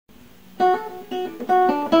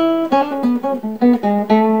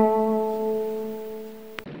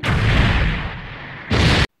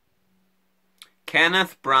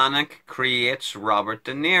Kenneth Branagh creates Robert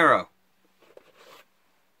De Niro.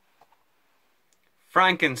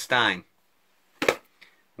 Frankenstein.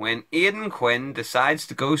 When Aidan Quinn decides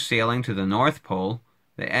to go sailing to the North Pole,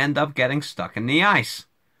 they end up getting stuck in the ice,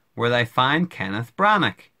 where they find Kenneth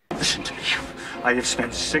Branagh. Listen to me. I have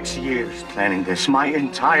spent 6 years planning this, my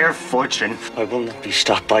entire fortune. I will not be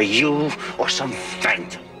stopped by you or some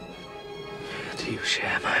friend. Do you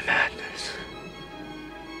share my madness?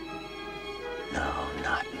 No,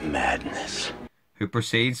 not madness. Who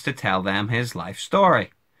proceeds to tell them his life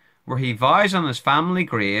story, where he vows on his family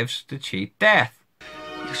graves to cheat death.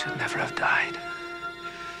 You should never have died.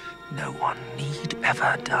 No one need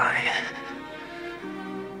ever die.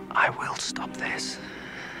 I will stop this.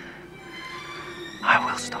 I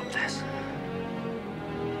will stop this.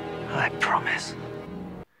 I promise.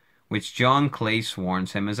 Which John Cleese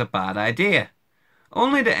warns him is a bad idea,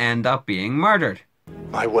 only to end up being murdered.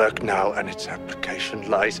 My work now and its application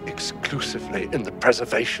lies exclusively in the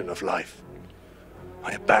preservation of life.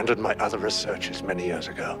 I abandoned my other researches many years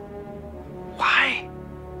ago. Why?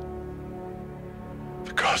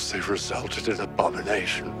 Because they resulted in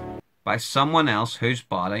abomination. By someone else whose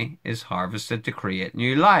body is harvested to create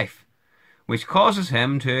new life, which causes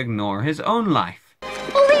him to ignore his own life.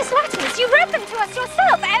 All these letters, you read them to us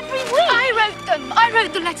yourself every week. I wrote them. I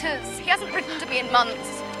wrote the letters. He hasn't written to me in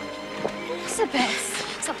months. Elizabeth.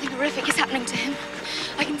 Something horrific is happening to him.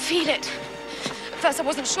 I can feel it. At first I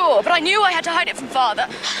wasn't sure, but I knew I had to hide it from Father.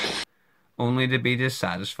 Only to be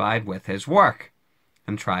dissatisfied with his work,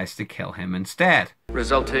 and tries to kill him instead.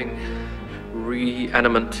 Resulting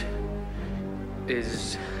reanimate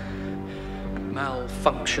is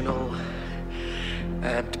malfunctional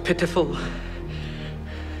and pitiful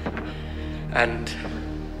and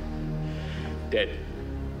dead.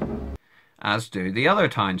 As do the other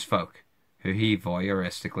townsfolk, who he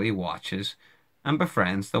voyeuristically watches and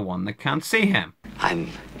befriends the one that can't see him. I'm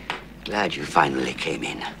glad you finally came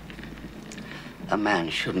in. A man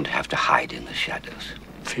shouldn't have to hide in the shadows.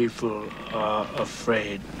 People are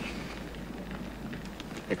afraid.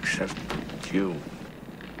 Except you.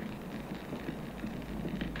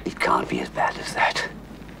 It can't be as bad as that.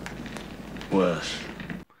 Worse.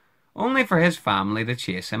 Only for his family to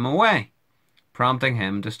chase him away, prompting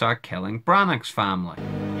him to start killing Brannach's family.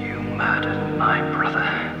 You murdered my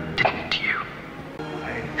brother, didn't you?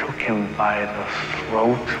 I took him by the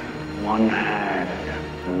throat, one hand,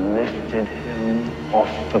 lifted him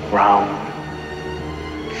off the ground,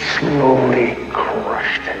 slowly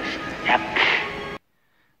crushed his neck.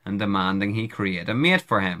 And demanding he create a mate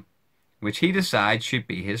for him, which he decides should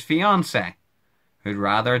be his fiancée, who'd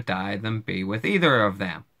rather die than be with either of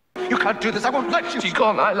them. You can't do this. I won't let you. She's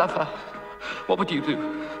gone. I love her. What would you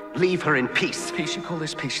do? Leave her in peace. Peace? You call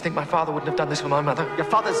this peace? You think my father wouldn't have done this for my mother? Your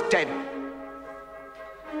father's dead.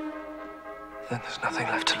 Then there's nothing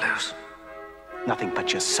left to lose. Nothing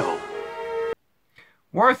but your soul.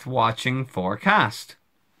 Worth watching for cast.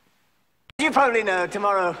 You probably know,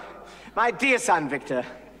 tomorrow, my dear son, Victor,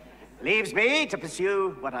 leaves me to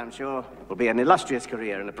pursue what I'm sure will be an illustrious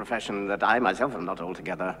career in a profession that I myself am not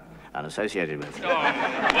altogether unassociated with.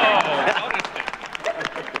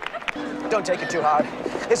 Don't take it too hard.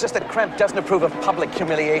 It's just that Kremp doesn't approve of public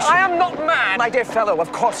humiliation. I am not mad! My dear fellow, of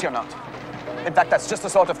course you're not. In fact, that's just the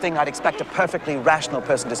sort of thing I'd expect a perfectly rational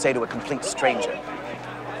person to say to a complete stranger.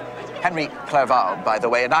 Henry Clerval, by the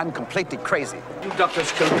way, and I'm completely crazy. You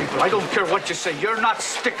doctors kill people. I don't care what you say. You're not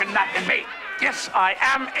sticking that in me. Yes, I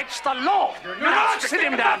am. It's the law. You're not sit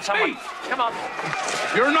him down, someone. Come on.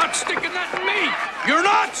 You're not sticking that in me. You're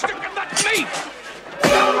not sticking that in me.